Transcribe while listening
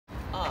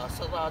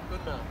Sarado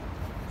na.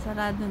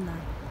 Sarado na.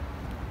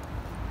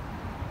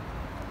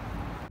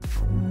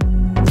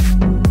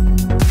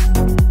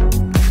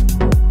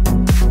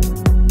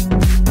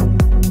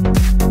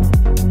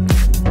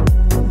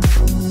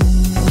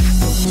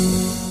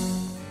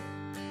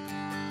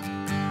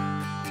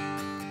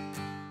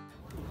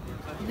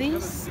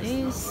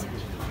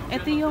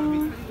 Ito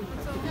yung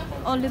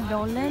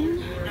Oliebollen.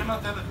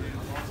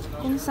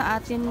 Kung sa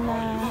atin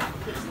na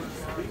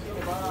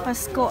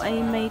Pasko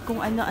ay may kung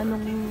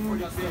ano-anong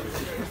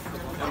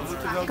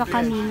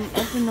kakanin.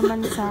 Ito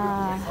naman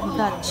sa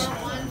Dutch.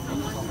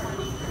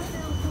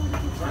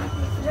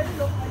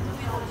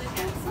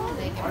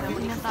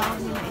 Tinatawag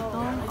nila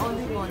itong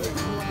Oliebollen.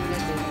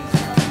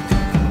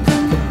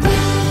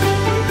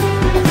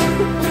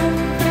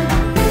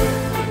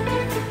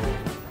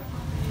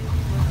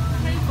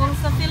 Kung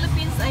sa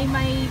Philippines ay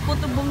may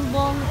puto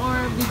bongbong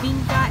or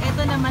bibingka,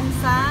 ito naman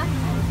sa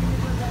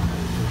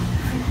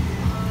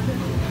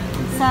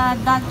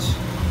Dutch.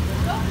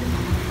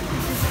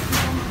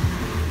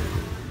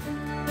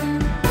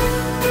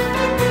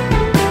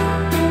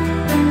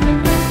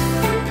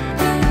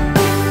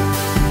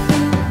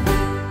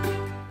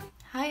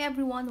 Hi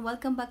everyone,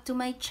 welcome back to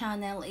my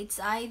channel. It's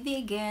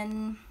Ivy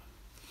again.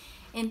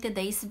 In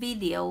today's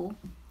video,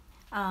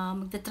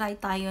 magta-try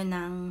tayo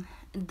ng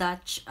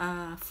Dutch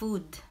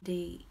food,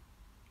 the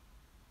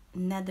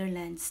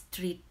Netherlands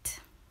treat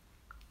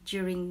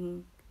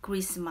during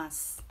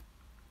Christmas.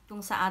 Kung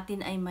sa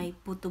atin ay may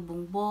puto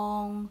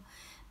bongbong,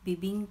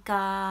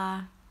 bibingka,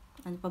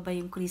 ano pa ba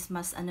yung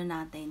Christmas ano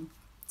natin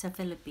sa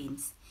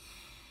Philippines.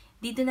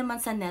 Dito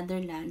naman sa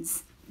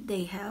Netherlands,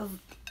 they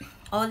have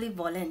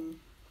Oliebollen.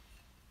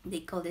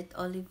 They call it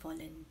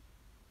Oliebollen.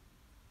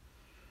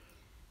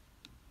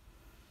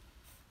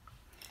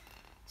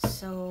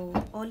 So,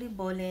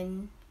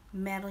 Oliebollen,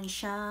 meron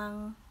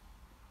siyang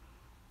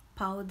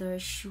powder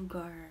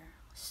sugar.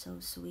 So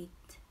sweet.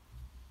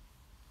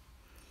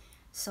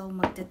 So,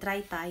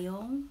 magte-try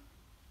tayong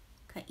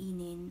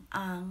kainin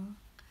ang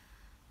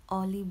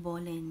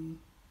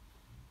Oliebollen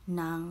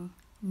ng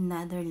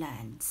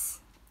Netherlands.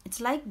 It's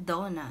like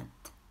donut.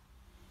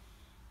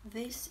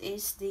 This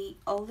is the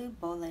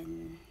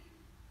Oliebollen.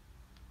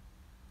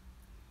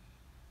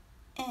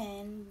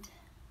 And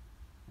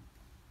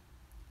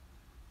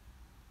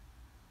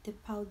the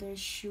powdered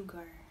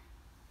sugar.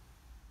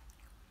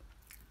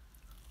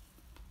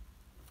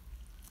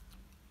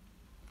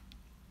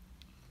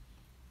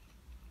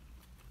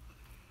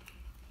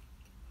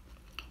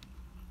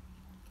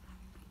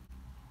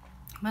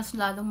 Mas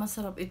lalong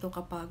masarap ito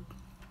kapag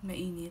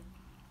mainit.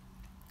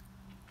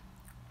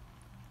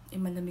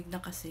 Malamig na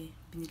kasi.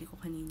 Binili ko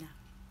kanina.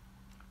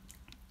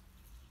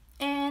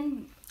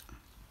 And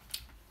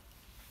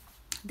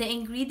the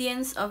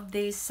ingredients of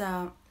this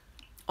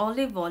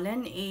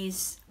Oliebollen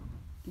is,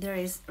 there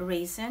is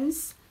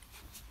raisins,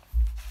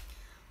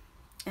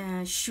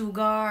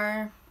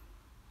 sugar,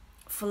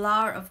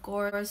 flour of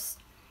course,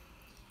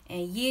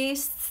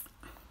 yeast,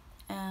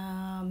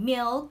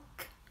 milk,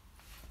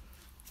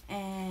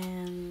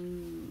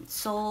 and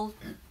salt.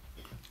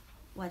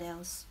 What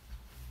else?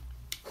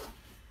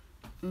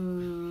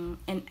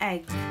 An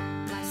egg.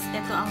 Mas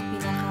ito ang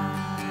pinaka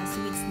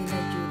sweets nila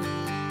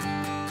during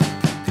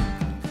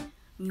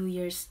New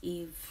Year's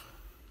Eve.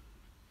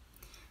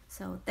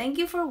 So thank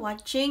you for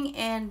watching,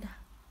 and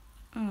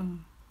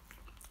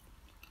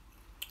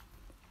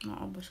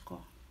naubos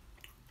ko.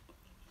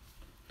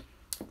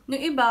 Yung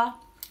iba,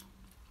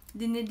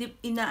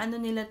 inaano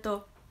nila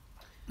to,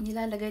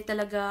 nilalagay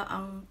talaga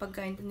ang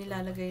pagkain to,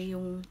 nilalagay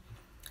yung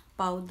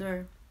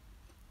powder.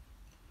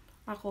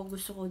 Ako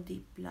gusto ko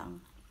deep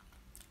lang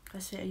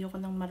kasi ayoko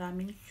ng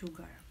maraming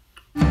sugar.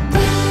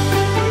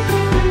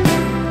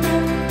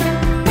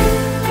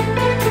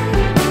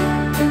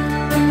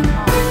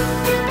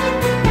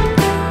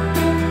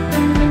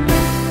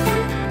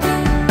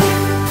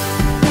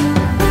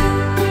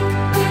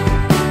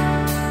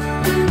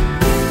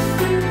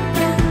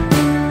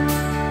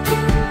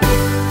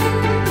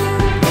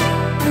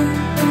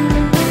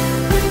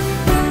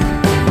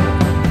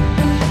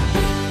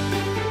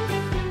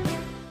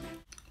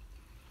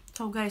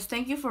 So guys,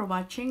 thank you for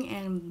watching,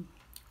 and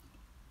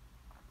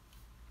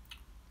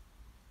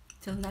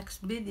till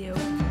next video.